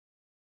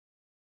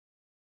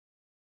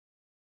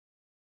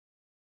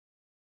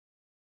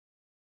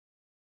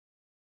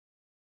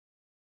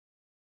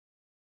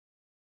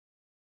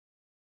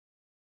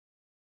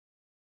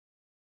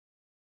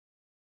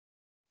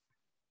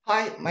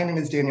Hi, my name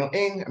is Daniel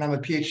Ng, and I'm a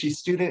PhD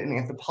student in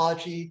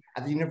anthropology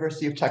at the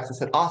University of Texas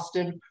at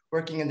Austin,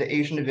 working in the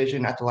Asian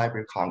Division at the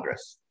Library of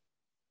Congress.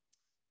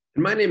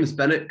 And my name is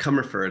Bennett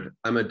Comerford.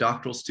 I'm a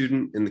doctoral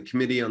student in the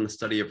Committee on the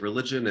Study of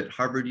Religion at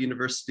Harvard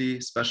University,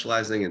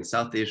 specializing in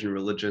South Asian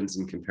religions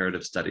and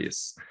comparative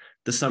studies.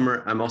 This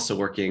summer, I'm also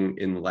working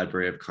in the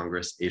Library of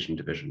Congress Asian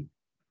Division.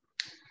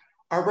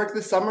 Our work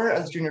this summer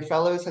as junior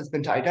fellows has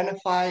been to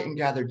identify and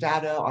gather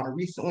data on a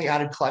recently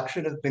added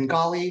collection of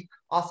Bengali,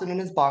 also known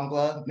as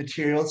Bangla,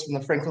 materials from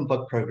the Franklin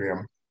Book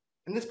Program.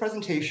 In this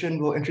presentation,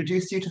 we'll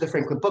introduce you to the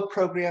Franklin Book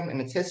Program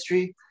and its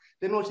history.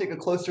 Then we'll take a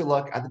closer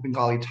look at the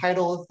Bengali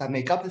titles that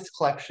make up this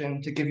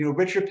collection to give you a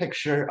richer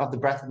picture of the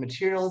breadth of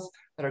materials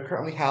that are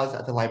currently housed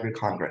at the Library of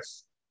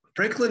Congress.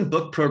 Franklin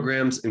Book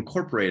Programs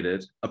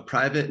Incorporated, a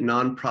private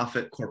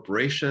nonprofit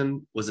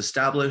corporation, was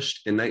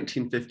established in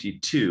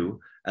 1952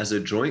 as a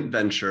joint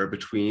venture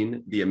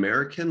between the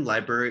American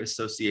Library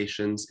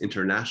Association's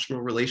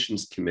International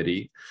Relations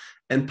Committee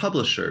and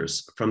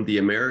publishers from the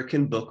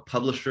American Book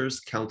Publishers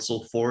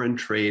Council Foreign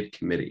Trade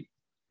Committee.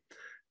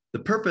 The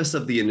purpose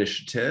of the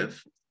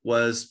initiative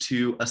was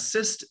to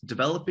assist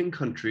developing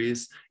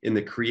countries in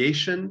the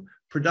creation,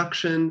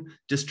 production,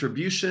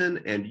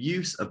 distribution, and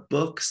use of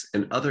books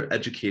and other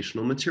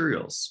educational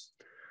materials.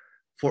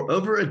 For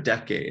over a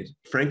decade,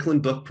 Franklin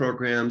Book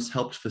Programs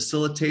helped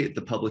facilitate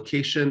the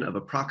publication of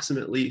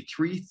approximately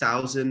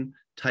 3,000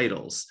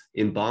 titles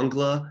in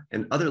Bangla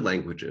and other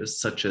languages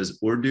such as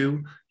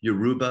Urdu,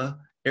 Yoruba,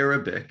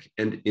 Arabic,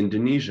 and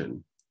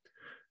Indonesian.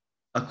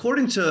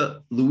 According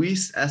to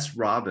Louise S.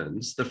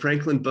 Robbins, the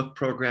Franklin Book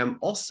Program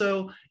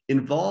also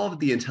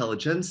involved the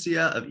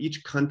intelligentsia of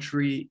each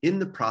country in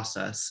the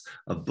process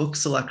of book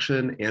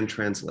selection and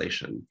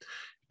translation,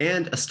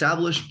 and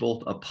established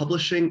both a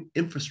publishing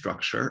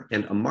infrastructure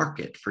and a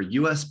market for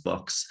US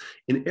books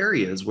in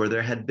areas where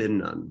there had been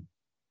none.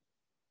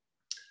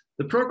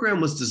 The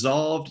program was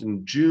dissolved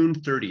in June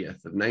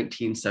 30th of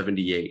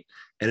 1978,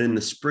 and in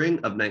the spring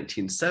of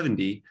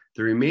 1970,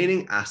 the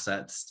remaining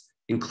assets,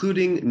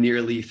 including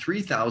nearly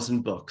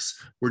 3,000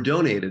 books, were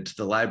donated to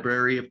the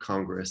Library of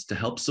Congress to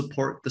help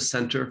support the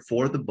Center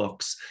for the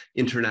Books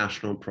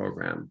International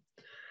Program.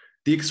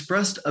 The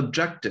expressed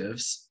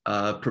objectives,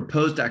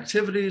 proposed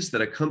activities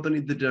that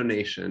accompanied the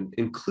donation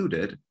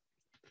included: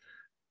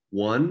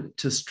 1,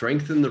 to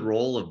strengthen the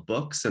role of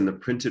books and the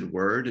printed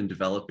word in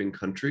developing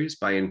countries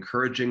by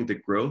encouraging the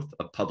growth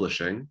of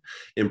publishing,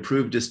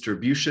 improved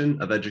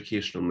distribution of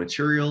educational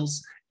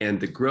materials, and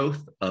the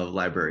growth of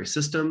library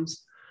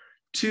systems.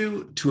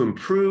 2, to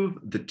improve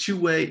the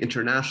two-way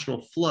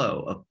international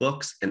flow of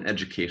books and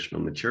educational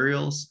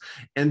materials.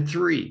 And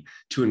 3,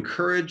 to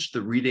encourage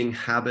the reading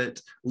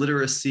habit,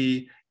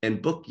 literacy,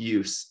 and book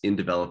use in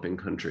developing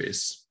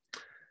countries.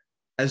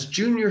 As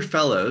junior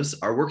fellows,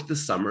 our work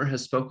this summer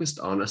has focused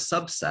on a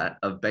subset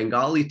of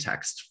Bengali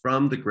text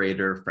from the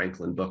greater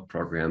Franklin Book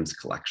Program's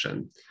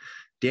collection.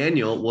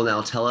 Daniel will now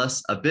tell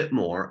us a bit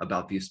more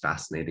about these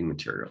fascinating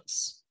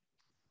materials.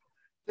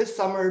 This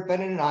summer,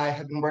 Bennett and I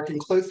have been working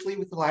closely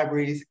with the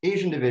library's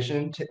Asian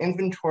Division to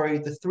inventory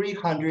the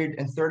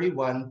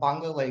 331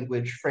 Bangla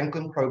language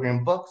Franklin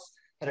Program books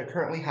that it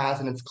currently has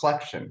in its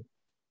collection.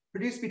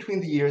 Produced between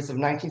the years of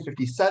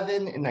 1957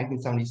 and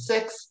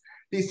 1976,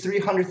 these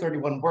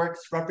 331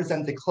 works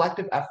represent the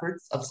collective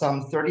efforts of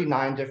some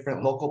 39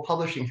 different local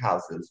publishing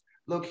houses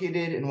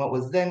located in what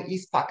was then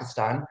East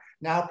Pakistan,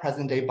 now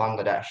present-day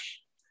Bangladesh.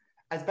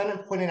 As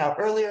Bennett pointed out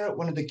earlier,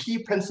 one of the key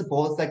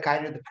principles that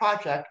guided the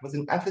project was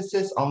an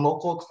emphasis on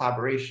local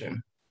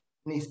collaboration.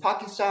 In East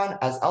Pakistan,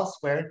 as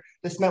elsewhere,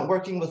 this meant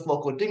working with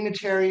local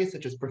dignitaries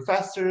such as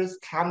professors,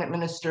 cabinet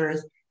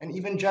ministers, and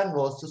even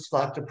generals to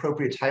select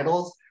appropriate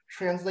titles,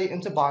 translate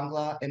into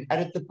Bangla, and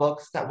edit the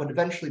books that would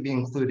eventually be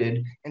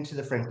included into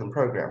the Franklin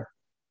Program.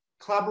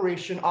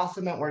 Collaboration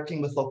also meant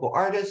working with local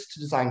artists to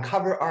design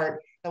cover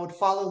art that would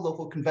follow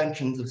local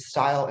conventions of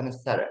style and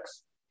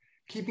aesthetics.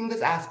 Keeping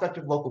this aspect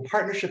of local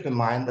partnership in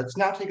mind, let's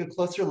now take a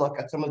closer look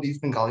at some of these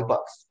Bengali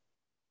books.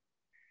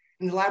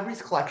 In the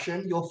library's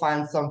collection, you'll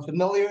find some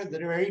familiar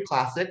literary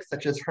classics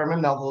such as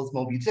Herman Melville's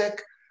Moby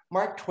Dick,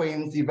 Mark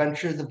Twain's The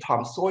Adventures of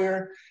Tom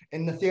Sawyer,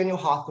 and Nathaniel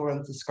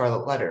Hawthorne's The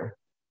Scarlet Letter.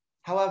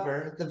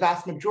 However, the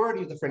vast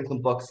majority of the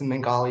Franklin books in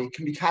Bengali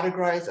can be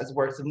categorized as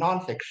works of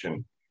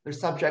nonfiction. Their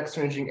subjects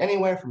ranging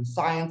anywhere from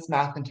science,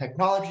 math, and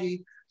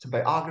technology, to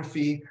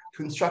biography,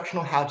 to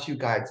instructional how-to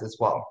guides as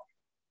well.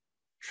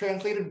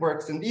 Translated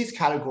works in these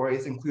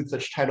categories include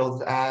such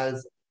titles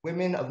as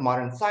Women of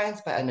Modern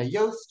Science by Edna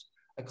Yost,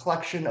 a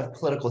collection of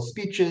political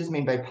speeches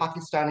made by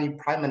Pakistani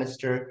Prime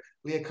Minister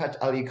Liaquat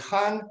Ali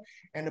Khan,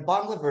 and a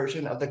Bangla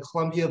version of the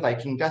Columbia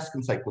Viking Desk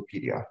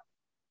Encyclopedia.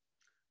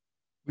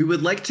 We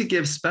would like to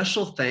give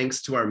special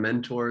thanks to our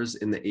mentors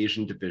in the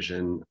Asian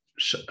Division,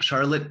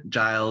 Charlotte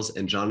Giles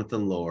and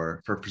Jonathan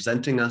Lohr, for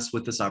presenting us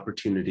with this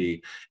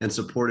opportunity and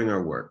supporting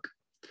our work.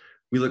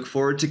 We look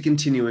forward to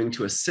continuing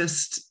to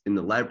assist in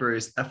the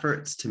library's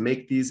efforts to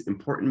make these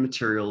important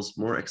materials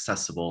more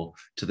accessible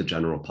to the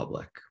general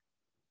public.